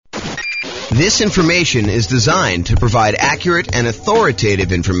This information is designed to provide accurate and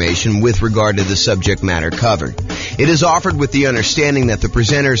authoritative information with regard to the subject matter covered. It is offered with the understanding that the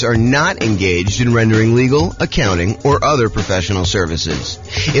presenters are not engaged in rendering legal, accounting, or other professional services.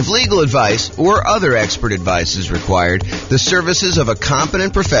 If legal advice or other expert advice is required, the services of a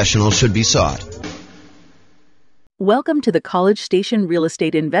competent professional should be sought. Welcome to the College Station Real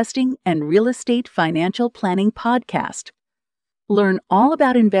Estate Investing and Real Estate Financial Planning Podcast. Learn all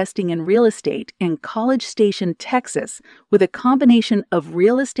about investing in real estate in College Station, Texas, with a combination of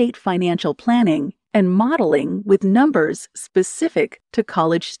real estate financial planning and modeling with numbers specific to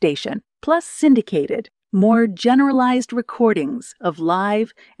College Station, plus syndicated, more generalized recordings of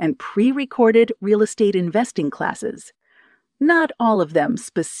live and pre-recorded real estate investing classes. Not all of them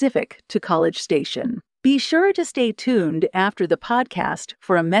specific to College Station. Be sure to stay tuned after the podcast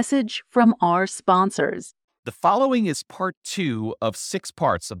for a message from our sponsors. The following is part 2 of 6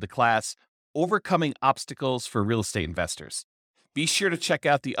 parts of the class, Overcoming Obstacles for Real Estate Investors. Be sure to check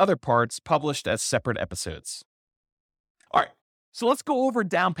out the other parts published as separate episodes. All right, so let's go over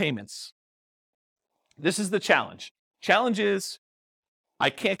down payments. This is the challenge. Challenge is,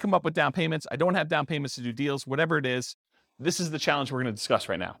 I can't come up with down payments. I don't have down payments to do deals, whatever it is. This is the challenge we're going to discuss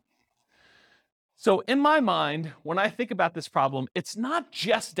right now. So in my mind, when I think about this problem, it's not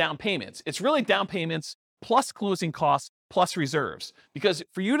just down payments. It's really down payments plus closing costs, plus reserves. Because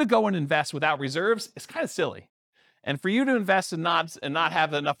for you to go and invest without reserves, it's kind of silly. And for you to invest and not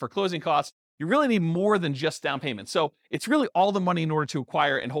have enough for closing costs, you really need more than just down payment. So it's really all the money in order to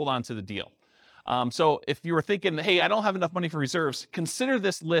acquire and hold on to the deal. So if you were thinking, hey, I don't have enough money for reserves, consider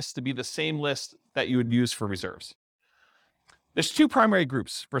this list to be the same list that you would use for reserves. There's 2 primary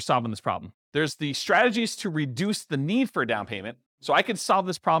groups for solving this problem. There's the strategies to reduce the need for a down payment. So I could solve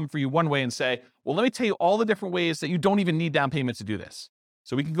this problem for you one way and say, well, let me tell you all the different ways that you don't even need down payment to do this.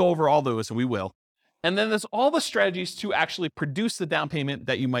 So we can go over all those, and we will. And then there's all the strategies to actually produce the down payment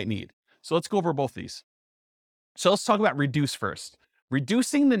that you might need. So let's go over both these. So let's talk about reduce first.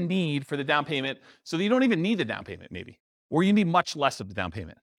 Reducing the need for the down payment so that you don't even need the down payment maybe, or you need much less of the down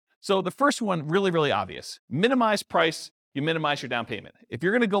payment. So the first one, really, really obvious. Minimize price. You minimize your down payment. If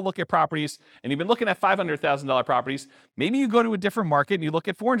you're going to go look at properties and you've been looking at $500,000 properties, maybe you go to a different market and you look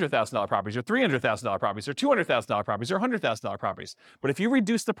at $400,000 properties or $300,000 properties or $200,000 properties or $100,000 properties. But if you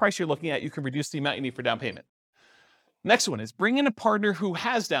reduce the price you're looking at, you can reduce the amount you need for down payment. Next one is bring in a partner who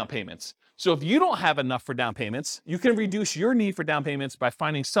has down payments. So if you don't have enough for down payments, you can reduce your need for down payments by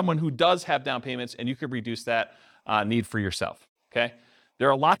finding someone who does have down payments, and you can reduce that need for yourself, okay? There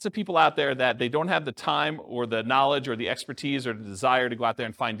are lots of people out there that they don't have the time or the knowledge or the expertise or the desire to go out there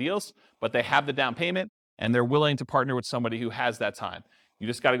and find deals, but they have the down payment and they're willing to partner with somebody who has that time. You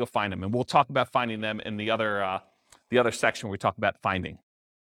just got to go find them. And we'll talk about finding them in the other section where we talk about finding.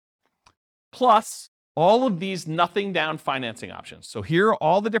 Plus, all of these nothing down financing options. So here are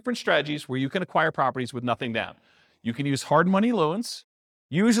all the different strategies where you can acquire properties with nothing down. You can use hard money loans.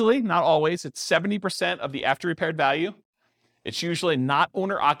 Usually, not always, it's 70% of the after repaired value. It's usually not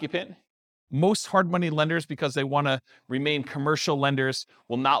owner-occupant. Most hard money lenders, because they want to remain commercial lenders,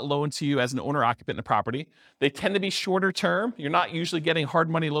 will not loan to you as an owner-occupant in a property. They tend to be shorter term. You're not usually getting hard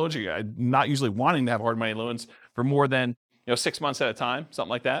money loans, or you're not usually wanting to have hard money loans for more than 6 months at a time, something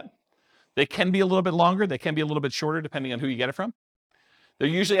like that. They can be a little bit longer. They can be a little bit shorter, depending on who you get it from. They're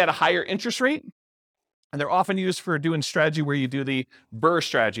usually at a higher interest rate, and they're often used for doing strategy where you do the BRRRR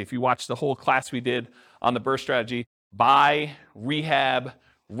strategy. If you watch the whole class we did on the BRRRR strategy, buy, rehab,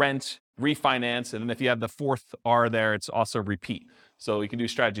 rent, refinance, and then if you have the 4th R there, it's also repeat. So you can do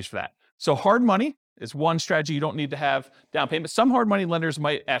strategies for that. So hard money is one strategy you don't need to have down payment. Some hard money lenders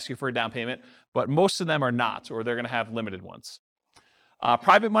might ask you for a down payment, but most of them are not, or they're going to have limited ones.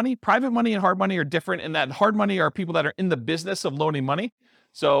 Private money and hard money are different in that hard money are people that are in the business of loaning money.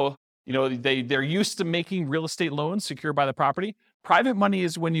 So, they're used to making real estate loans secured by the property. Private money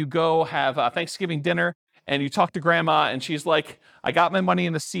is when you go have a Thanksgiving dinner and you talk to grandma and she's like, I got my money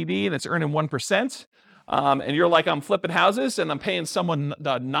in a CD and it's earning 1%. And you're like, I'm flipping houses and I'm paying someone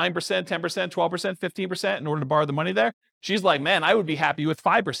 9%, 10%, 12%, 15% in order to borrow the money there. She's like, man, I would be happy with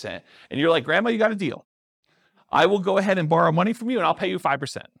 5%. And you're like, grandma, you got a deal. I will go ahead and borrow money from you and I'll pay you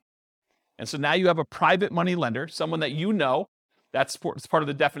 5%. And so now you have a private money lender, someone that you know. That's part of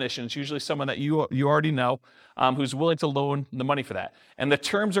the definition. It's usually someone that you already know who's willing to loan the money for that. And the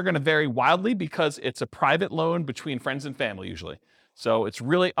terms are going to vary wildly because it's a private loan between friends and family usually. So it's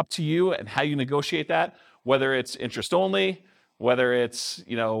really up to you and how you negotiate that, whether it's interest only, whether it's,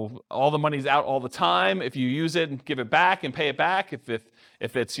 all the money's out all the time. If you use it and give it back and pay it back, if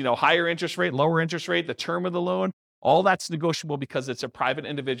it's, higher interest rate, lower interest rate, the term of the loan, All that's negotiable because it's a private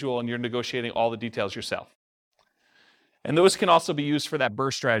individual and you're negotiating all the details yourself. And those can also be used for that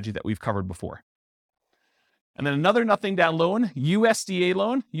BRRRR strategy that we've covered before. And then another nothing down loan, USDA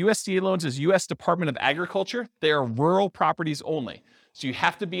loan. USDA loans is U.S. Department of Agriculture. They are rural properties only. So you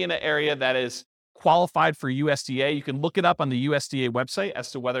have to be in an area that is qualified for USDA. You can look it up on the USDA website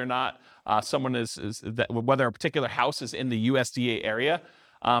as to whether or not whether a particular house is in the USDA area.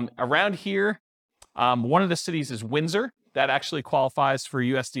 Around here, one of the cities is Windsor. That actually qualifies for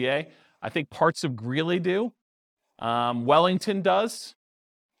USDA. I think parts of Greeley do. Wellington does.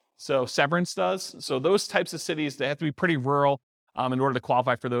 So Severance does. So those types of cities, they have to be pretty rural in order to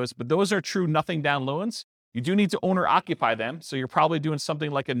qualify for those. But those are true nothing down loans. You do need to own or occupy them. So you're probably doing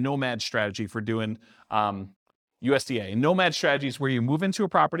something like a nomad strategy for doing USDA. A nomad strategy is where you move into a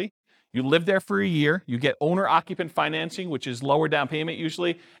property, you live there for a year, you get owner-occupant financing, which is lower down payment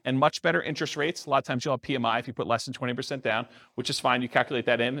usually, and much better interest rates. A lot of times you'll have PMI if you put less than 20% down, which is fine. You calculate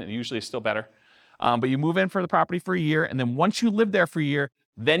that in, and usually it's still better. But you move in for the property for a year, and then once you live there for a year,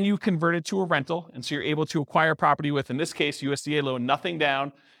 then you convert it to a rental, and so you're able to acquire property with, in this case, USDA loan, nothing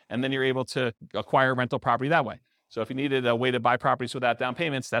down, and then you're able to acquire rental property that way. So if you needed a way to buy properties without down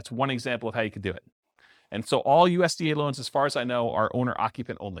payments, that's one example of how you could do it. And so all USDA loans, as far as I know, are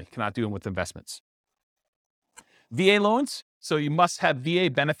owner-occupant only, cannot do them with investments. VA loans, so you must have VA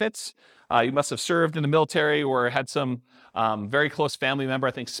benefits. You must have served in the military or had some very close family member.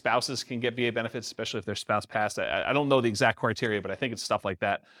 I think spouses can get VA benefits, especially if their spouse passed. I don't know the exact criteria, but I think it's stuff like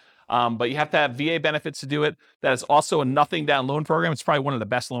that. But you have to have VA benefits to do it. That is also a nothing down loan program. It's probably one of the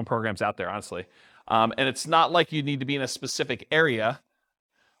best loan programs out there, honestly. And it's not like you need to be in a specific area.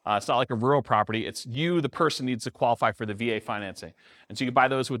 It's not like a rural property. It's you, the person, needs to qualify for the VA financing. And so you can buy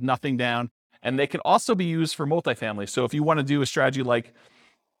those with nothing down. And they can also be used for multifamily. So if you want to do a strategy like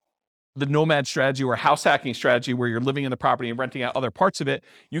the nomad strategy or house hacking strategy where you're living in the property and renting out other parts of it,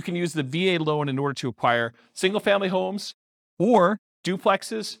 you can use the VA loan in order to acquire single family homes or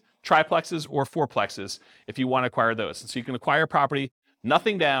duplexes, triplexes, or fourplexes if you want to acquire those. And so you can acquire property,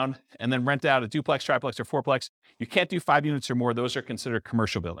 nothing down, and then rent out a duplex, triplex, or fourplex. You can't do 5 units or more. Those are considered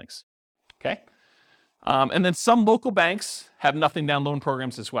commercial buildings. Okay? And then some local banks have nothing down loan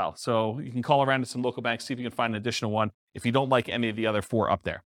programs as well. So you can call around to some local banks, see if you can find an additional one if you don't like any of the other 4 up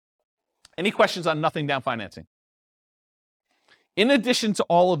there. Any questions on nothing down financing? In addition to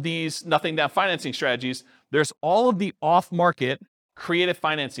all of these nothing down financing strategies, there's all of the off-market creative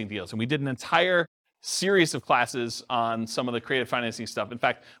financing deals. And we did an entire series of classes on some of the creative financing stuff. In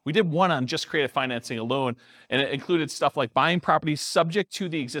fact, we did one on just creative financing alone, and it included stuff like buying properties subject to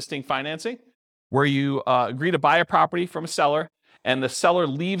the existing financing, where you agree to buy a property from a seller, and the seller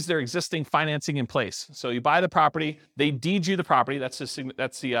leaves their existing financing in place. So you buy the property, they deed you the property, that's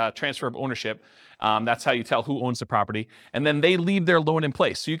the transfer of ownership. That's how you tell who owns the property, and then they leave their loan in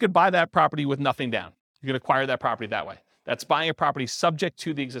place. So you could buy that property with nothing down. You can acquire that property that way. That's buying a property subject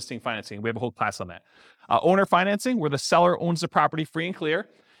to the existing financing. We have a whole class on that. Owner financing, where the seller owns the property free and clear,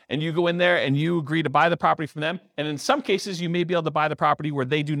 and you go in there and you agree to buy the property from them. And in some cases, you may be able to buy the property where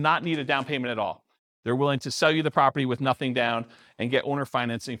they do not need a down payment at all. They're willing to sell you the property with nothing down and get owner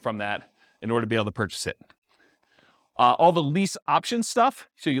financing from that in order to be able to purchase it. All the lease option stuff,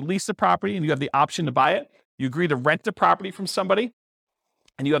 so you lease the property and you have the option to buy it. You agree to rent the property from somebody,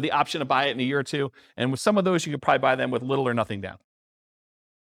 and you have the option to buy it in a year or two. And with some of those, you could probably buy them with little or nothing down.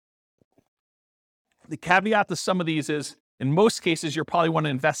 The caveat to some of these is, in most cases, you'll probably want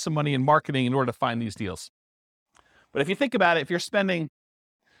to invest some money in marketing in order to find these deals. But if you think about it, if you're spending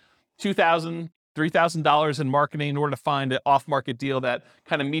 $2,000, $3,000 in marketing in order to find an off-market deal that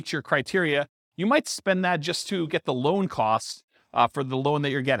kind of meets your criteria, you might spend that just to get the loan costs for the loan that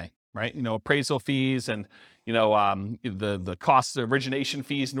you're getting, right? You know, appraisal fees and the costs, the origination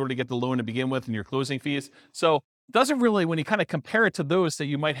fees in order to get the loan to begin with, and your closing fees. So it doesn't really, when you kind of compare it to those that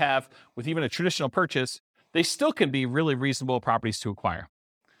you might have with even a traditional purchase, they still can be really reasonable properties to acquire.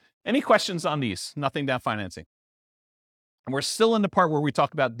 Any questions on these? Nothing down financing. And we're still in the part where we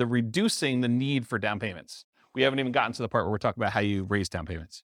talk about the reducing the need for down payments. We haven't even gotten to the part where we're talking about how you raise down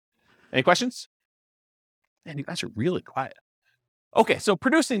payments. Any questions? Man, you guys are really quiet. Okay, so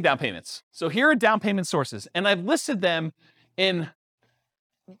producing down payments. So here are down payment sources, and I've listed them in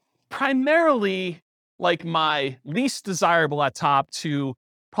primarily like my least desirable at top to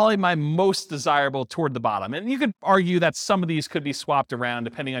probably my most desirable toward the bottom. And you could argue that some of these could be swapped around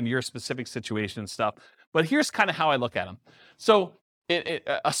depending on your specific situation and stuff. But here's kind of how I look at them. So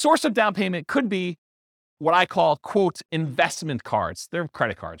a source of down payment could be what I call, quote, investment cards. They're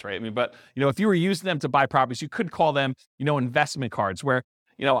credit cards, right? I mean, but, if you were using them to buy properties, you could call them, investment cards where,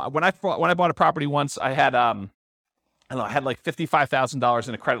 when I bought a property once, I had I had like $55,000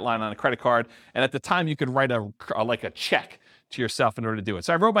 in a credit line on a credit card. And at the time, you could write a check to yourself in order to do it.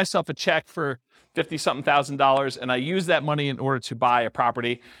 So I wrote myself a check for $50-something thousand, and I used that money in order to buy a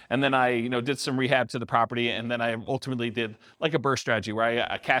property. And then I, did some rehab to the property, and then I ultimately did like a burst strategy where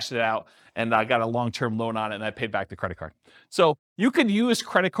I cashed it out and I got a long-term loan on it, and I paid back the credit card. So you could use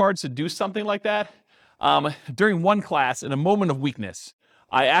credit cards to do something like that. During one class, in a moment of weakness,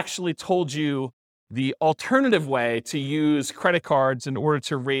 I actually told you the alternative way to use credit cards in order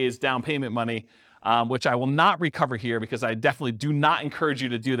to raise down payment money, which I will not recover here because I definitely do not encourage you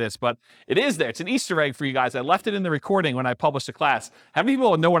to do this, but it is there. It's an Easter egg for you guys. I left it in the recording when I published the class. How many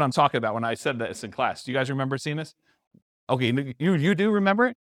people know what I'm talking about when I said this in class? Do you guys remember seeing this? Okay, you do remember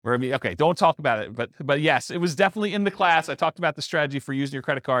it? Okay, don't talk about it, but yes, it was definitely in the class. I talked about the strategy for using your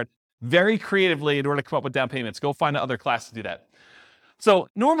credit card very creatively in order to come up with down payments. Go find another class to do that. So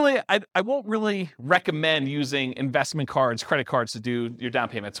normally, I won't really recommend using investment cards, credit cards to do your down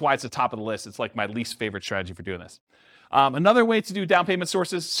payment. That's why it's the top of the list. It's like my least favorite strategy for doing this. Another way to do down payment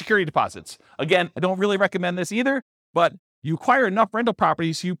sources, security deposits. Again, I don't really recommend this either, but you acquire enough rental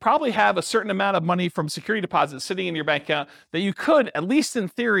properties, you probably have a certain amount of money from security deposits sitting in your bank account that you could, at least in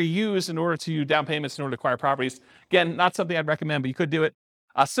theory, use in order to do down payments in order to acquire properties. Again, not something I'd recommend, but you could do it.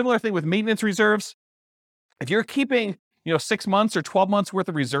 A similar thing with maintenance reserves. If you're keeping 6 months or 12 months worth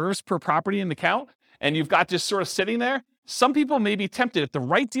of reserves per property in the account, and you've got just sort of sitting there, some people may be tempted if the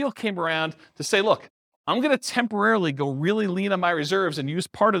right deal came around to say, look, I'm going to temporarily go really lean on my reserves and use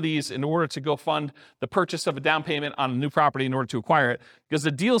part of these in order to go fund the purchase of a down payment on a new property in order to acquire it because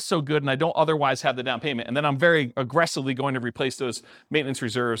the deal's so good and I don't otherwise have the down payment. And then I'm very aggressively going to replace those maintenance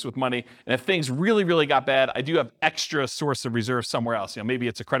reserves with money. And if things really, really got bad, I do have extra source of reserves somewhere else. Maybe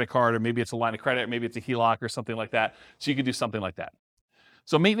it's a credit card or maybe it's a line of credit, or maybe it's a HELOC or something like that. So you could do something like that.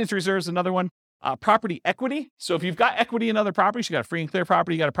 So maintenance reserves, another one. Property equity. So if you've got equity in other properties, you got a free and clear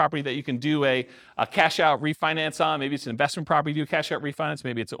property, you got a property that you can do a cash out refinance on. Maybe it's an investment property, you do a cash out refinance.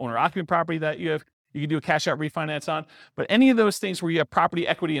 Maybe it's an owner occupant property that you can do a cash out refinance on. But any of those things where you have property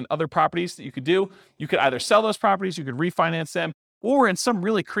equity in other properties that you could do, you could either sell those properties, you could refinance them, or in some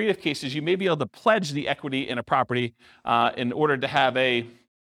really creative cases, you may be able to pledge the equity in a property in order to have a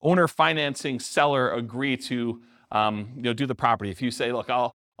owner financing seller agree to do the property. If you say, look,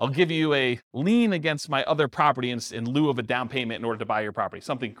 I'll give you a lien against my other property in lieu of a down payment in order to buy your property,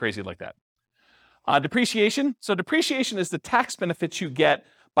 something crazy like that. Depreciation. So depreciation is the tax benefits you get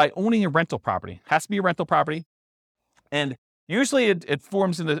by owning a rental property. It has to be a rental property. And usually it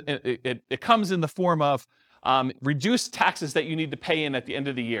comes in the form of reduced taxes that you need to pay in at the end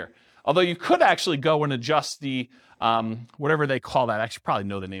of the year. Although you could actually go and adjust the, whatever they call that. I should probably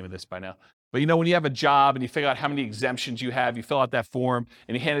know the name of this by now. But when you have a job and you figure out how many exemptions you have, you fill out that form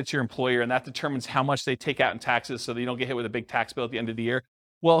and you hand it to your employer, and that determines how much they take out in taxes so that you don't get hit with a big tax bill at the end of the year.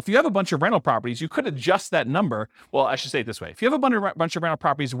 Well, if you have a bunch of rental properties, you could adjust that number. Well, I should say it this way. If you have a bunch of rental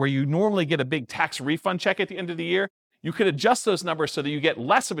properties where you normally get a big tax refund check at the end of the year, you could adjust those numbers so that you get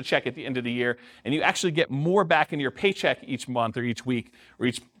less of a check at the end of the year and you actually get more back in your paycheck each month or each week or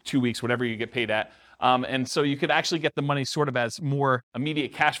each 2 weeks, whatever you get paid at. And so you could actually get the money sort of as more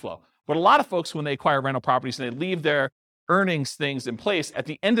immediate cash flow. But a lot of folks, when they acquire rental properties and they leave their earnings things in place, at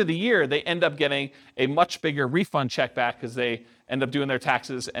the end of the year, they end up getting a much bigger refund check back because they end up doing their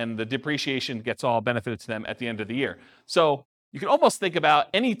taxes and the depreciation gets all benefited to them at the end of the year. So you can almost think about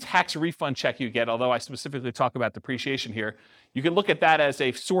any tax refund check you get, although I specifically talk about depreciation here, you can look at that as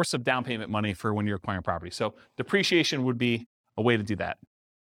a source of down payment money for when you're acquiring property. So depreciation would be a way to do that.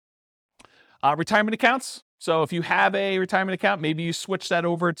 Retirement accounts. So if you have a retirement account, maybe you switch that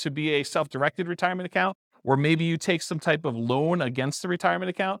over to be a self-directed retirement account, or maybe you take some type of loan against the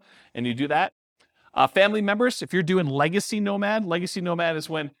retirement account and you do that. Family members, if you're doing legacy nomad is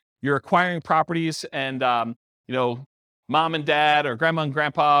when you're acquiring properties and, mom and dad or grandma and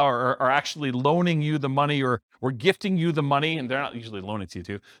grandpa are actually loaning you the money or gifting you the money, and they're not usually loaning to you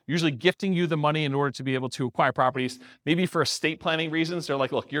too, usually gifting you the money in order to be able to acquire properties. Maybe for estate planning reasons, they're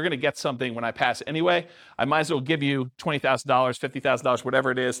like, look, you're going to get something when I pass anyway. I might as well give you $20,000, $50,000,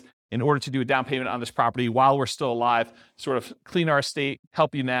 whatever it is, in order to do a down payment on this property while we're still alive, sort of clean our estate,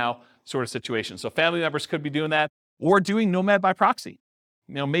 help you now sort of situation. So family members could be doing that or doing nomad by proxy.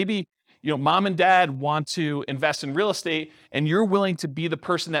 Maybe mom and dad want to invest in real estate and you're willing to be the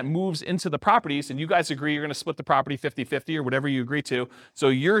person that moves into the properties and you guys agree you're going to split the property 50-50 or whatever you agree to. So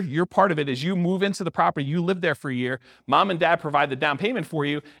your part of it is you move into the property, you live there for a year, mom and dad provide the down payment for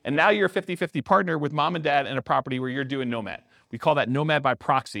you, and now you're a 50-50 partner with mom and dad in a property where you're doing nomad. We call that nomad by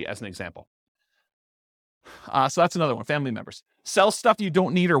proxy as an example. So that's another one, family members. Sell stuff you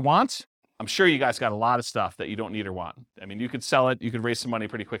don't need or want. I'm sure you guys got a lot of stuff that you don't need or want. I mean, you could sell it, you could raise some money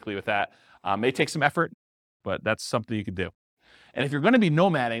pretty quickly with that. May take some effort, but that's something you could do. And if you're going to be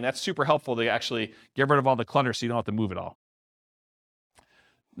nomading, that's super helpful to actually get rid of all the clutter so you don't have to move it all.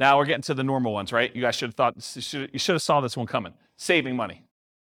 Now we're getting to the normal ones, right? You guys should have thought, you should have saw this one coming. Saving money,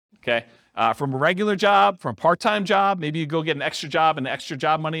 okay? From a regular job, from a part-time job, maybe you go get an extra job, and the extra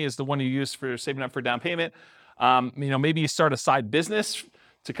job money is the one you use for saving up for down payment. Maybe you start a side business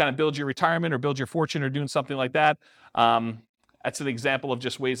to kind of build your retirement or build your fortune or doing something like that. That's an example of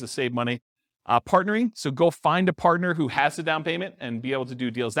just ways to save money. Partnering, so go find a partner who has the down payment and be able to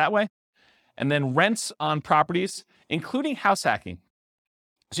do deals that way. And then rents on properties, including house hacking.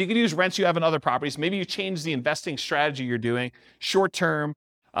 So you can use rents you have in other properties. Maybe you change the investing strategy you're doing short term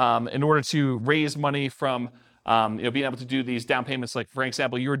in order to raise money from being able to do these down payments. Like, for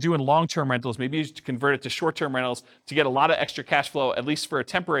example, you were doing long-term rentals. Maybe you convert it to short-term rentals to get a lot of extra cash flow, at least for a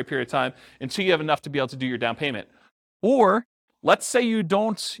temporary period of time, until you have enough to be able to do your down payment. Or let's say you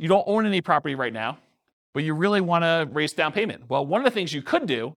don't own any property right now, but you really want to raise down payment. Well, one of the things you could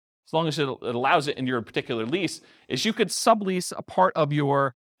do, as long as it allows it in your particular lease, is you could sublease a part of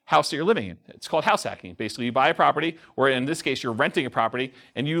your house that you're living in. It's called house hacking. Basically, you buy a property, or in this case, you're renting a property,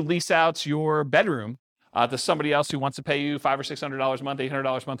 and you lease out your bedroom to somebody else who wants to pay you $500 or $600 a month, $800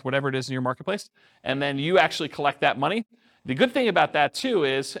 a month, whatever it is in your marketplace, and then you actually collect that money. The good thing about that too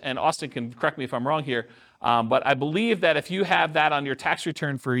is, and Austin can correct me if I'm wrong here, but I believe that if you have that on your tax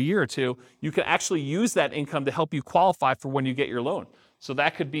return for a year or two, you can actually use that income to help you qualify for when you get your loan. So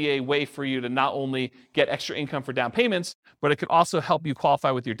that could be a way for you to not only get extra income for down payments, but it could also help you qualify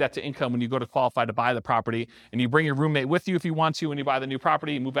with your debt to income when you go to qualify to buy the property, and you bring your roommate with you if you want to when you buy the new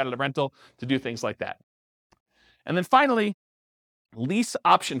property, you move out of the rental to do things like that. And then finally, lease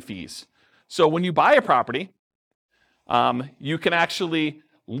option fees. So when you buy a property, you can actually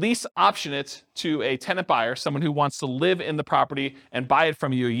lease option it to a tenant buyer, someone who wants to live in the property and buy it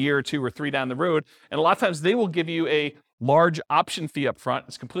from you a year or 2 or 3 down the road. And a lot of times they will give you a large option fee up front.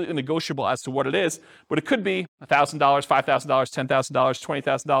 It's completely negotiable as to what it is, but it could be $1,000, $5,000, $10,000,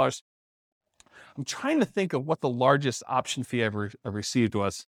 $20,000. I'm trying to think of what the largest option fee I've received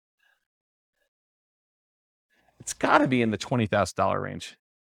was. It's got to be in the $20,000 range.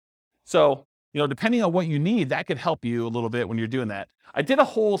 So, depending on what you need, that could help you a little bit when you're doing that. I did a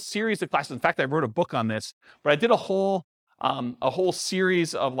whole series of classes. In fact, I wrote a book on this, but I did a whole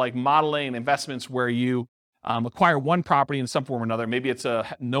series of like modeling investments where you acquire one property in some form or another. Maybe it's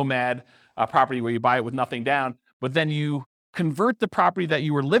a nomad property where you buy it with nothing down, but then you convert the property that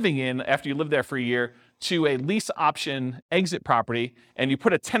you were living in after you lived there for a year to a lease option exit property, and you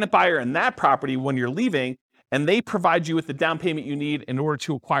put a tenant buyer in that property when you're leaving, and they provide you with the down payment you need in order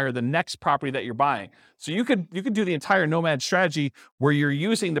to acquire the next property that you're buying. So you could do the entire nomad strategy where you're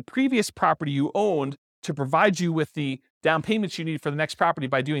using the previous property you owned to provide you with the down payments you need for the next property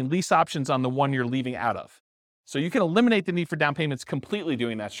by doing lease options on the one you're leaving out of. So you can eliminate the need for down payments completely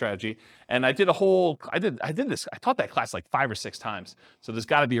doing that strategy. And I did this, I taught that class like 5 or 6 times. So there's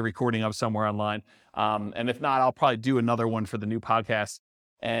gotta be a recording of somewhere online. And if not, I'll probably do another one for the new podcast.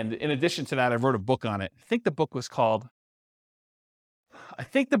 And in addition to that, I wrote a book on it. I think the book was called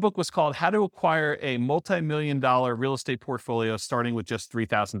How to Acquire a Multi-Million-Dollar Real Estate Portfolio Starting with Just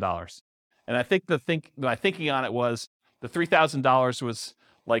 $3,000. And I think my thinking on it was the $3,000 was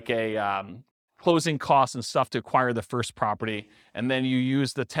like a closing costs and stuff to acquire the first property. And then you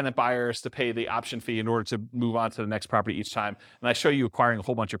use the tenant buyers to pay the option fee in order to move on to the next property each time. And I show you acquiring a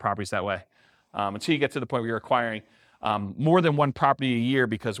whole bunch of properties that way until you get to the point where you're acquiring more than one property a year,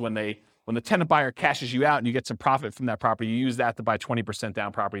 because when the tenant buyer cashes you out and you get some profit from that property, you use that to buy 20%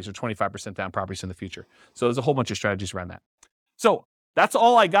 down properties or 25% down properties in the future. So there's a whole bunch of strategies around that. So that's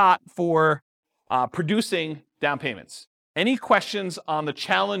all I got for producing down payments. Any questions on the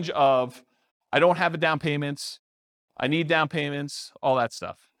challenge of I don't have a down payments, I need down payments, all that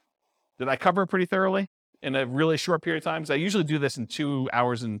stuff? Did I cover it pretty thoroughly in a really short period of time? Because I usually do this in 2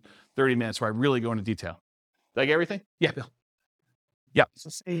 hours and 30 minutes where I really go into detail. Did I get everything? Yeah, Bill. Yep.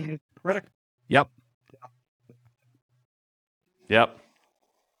 Yep. Yep.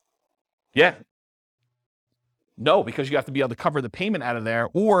 Yeah. No, because you have to be able to cover the payment out of there,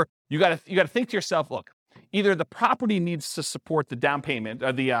 or you got to think to yourself, look, either the property needs to support the down payment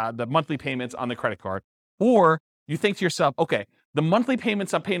or the monthly payments on the credit card, or you think to yourself, okay, the monthly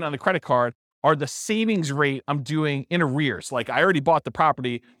payments I'm paying on the credit card are the savings rate I'm doing in arrears. Like I already bought the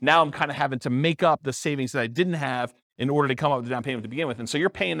property. Now I'm kind of having to make up the savings that I didn't have in order to come up with the down payment to begin with. And so you're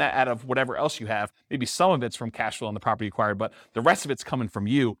paying that out of whatever else you have. Maybe some of it's from cash flow on the property acquired, but the rest of it's coming from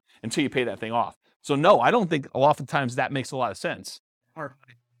you until you pay that thing off. So no, I don't think oftentimes that makes a lot of sense.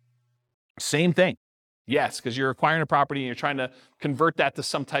 Same thing. Yes, because you're acquiring a property and you're trying to convert that to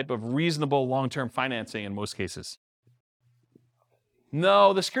some type of reasonable long-term financing in most cases.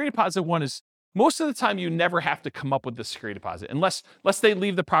 No, the security deposit one is, most of the time you never have to come up with the security deposit unless they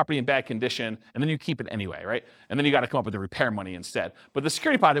leave the property in bad condition and then you keep it anyway, right? And then you got to come up with the repair money instead. But the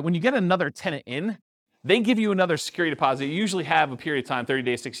security deposit, when you get another tenant in, they give you another security deposit. You usually have a period of time, 30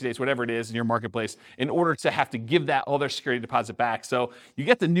 days, 60 days, whatever it is in your marketplace, in order to have to give that other security deposit back. So you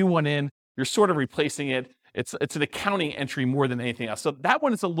get the new one in, you're sort of replacing it. It's an accounting entry more than anything else. So that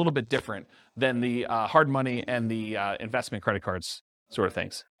one is a little bit different than the hard money and the investment credit cards sort of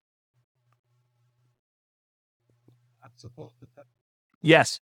things.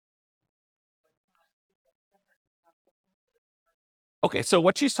 Yes. Okay, so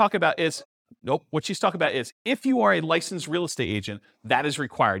what she's talking about is, what she's talking about is if you are a licensed real estate agent, that is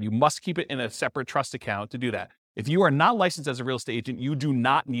required. You must keep it in a separate trust account to do that. If you are not licensed as a real estate agent, you do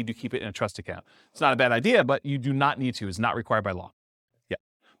not need to keep it in a trust account. It's not a bad idea, but you do not need to. It's not required by law. Yeah.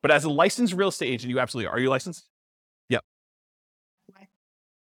 But as a licensed real estate agent, you absolutely are. Are you licensed? Yep.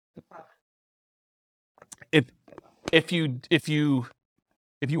 If you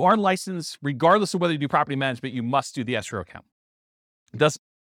are licensed, regardless of whether you do property management, you must do the escrow account.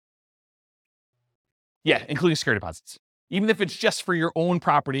 Yeah, including security deposits. Even if it's just for your own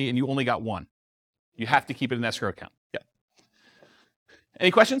property and you only got one, you have to keep it in an escrow account. Yeah.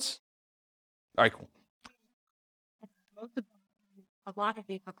 Any questions? All right, cool. A lot of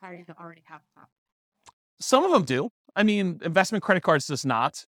these require to already have that. Some of them do. I mean, investment credit cards does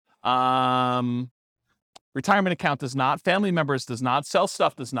not. Retirement account does not. Family members does not. Sell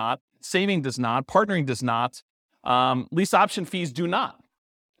stuff does not. Saving does not. Partnering does not. Lease option fees do not. I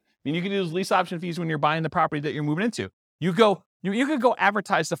mean, you can use lease option fees when you're buying the property that you're moving into. You could go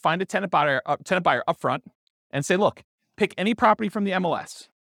advertise to find a tenant buyer up front and say, look, pick any property from the MLS.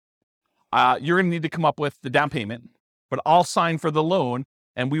 You're going to need to come up with the down payment, but I'll sign for the loan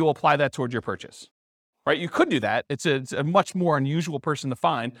and we will apply that towards your purchase. Right? You could do that. It's a much more unusual person to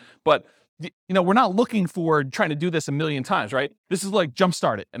find, but we're not looking for trying to do this a million times, right? This is like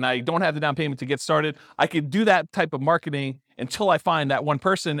jumpstart it, and I don't have the down payment to get started. I could do that type of marketing until I find that one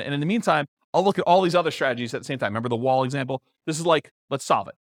person, and in the meantime, I'll look at all these other strategies at the same time. Remember the wall example? This is like, let's solve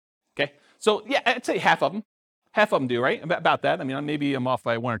it. Okay? So yeah, I'd say half of them do, right? About that. I mean, maybe I'm off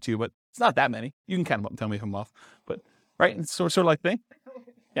by one or two, but it's not that many. You can count them up and tell me if I'm off, but right? It's sort of like thing.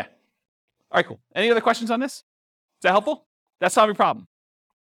 Yeah. All right, cool. Any other questions on this? Is that helpful? That's solve your problem.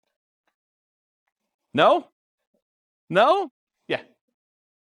 No? No? Yeah.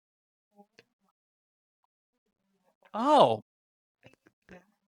 Oh.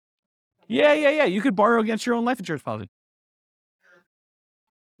 Yeah. You could borrow against your own life insurance policy.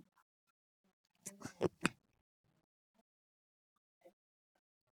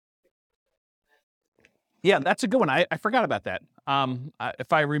 Yeah, that's a good one. I forgot about that.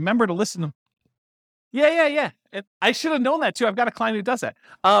 If I remember to listen. Yeah. I should have known that too. I've got a client who does that.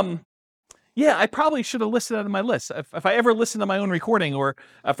 Yeah, I probably should have listed that on my list. If I ever listen to my own recording, or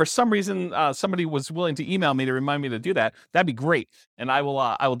for some reason somebody was willing to email me to remind me to do that, that'd be great. And I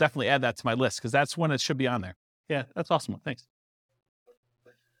will definitely add that to my list because that's one that should be on there. Yeah, that's awesome. Thanks.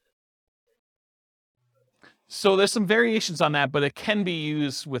 So there's some variations on that, but it can be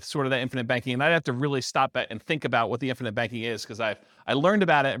used with sort of that infinite banking. And I'd have to really stop back and think about what the infinite banking is because I learned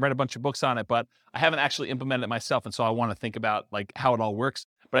about it and read a bunch of books on it, but I haven't actually implemented it myself. And so I want to think about like how it all works.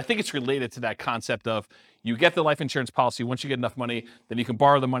 But I think it's related to that concept of you get the life insurance policy. Once you get enough money, then you can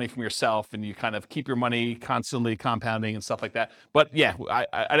borrow the money from yourself and you kind of keep your money constantly compounding and stuff like that. But yeah,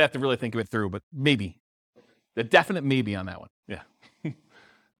 I'd have to really think of it through, but maybe. The definite maybe on that one. Yeah.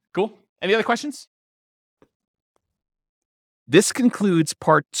 Cool. Any other questions? This concludes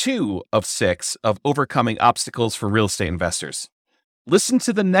part 2 of 6 of Overcoming Obstacles for Real Estate Investors. Listen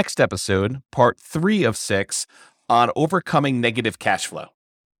to the next episode, part 3 of 6, on overcoming negative cash flow.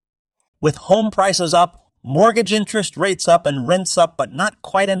 With home prices up, mortgage interest rates up, and rents up, but not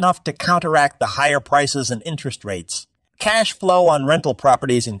quite enough to counteract the higher prices and interest rates, cash flow on rental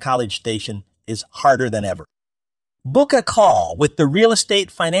properties in College Station is harder than ever. Book a call with the Real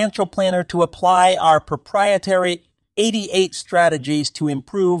Estate Financial Planner to apply our proprietary 88 strategies to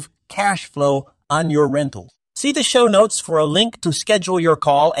improve cash flow on your rentals. See the show notes for a link to schedule your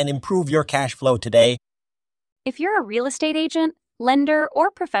call and improve your cash flow today. If you're a real estate agent, lender, or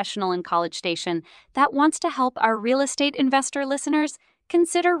professional in College Station that wants to help our real estate investor listeners,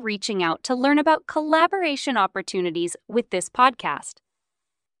 consider reaching out to learn about collaboration opportunities with this podcast.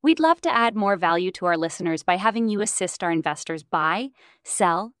 We'd love to add more value to our listeners by having you assist our investors buy,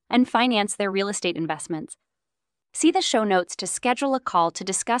 sell, and finance their real estate investments. See the show notes to schedule a call to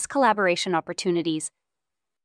discuss collaboration opportunities.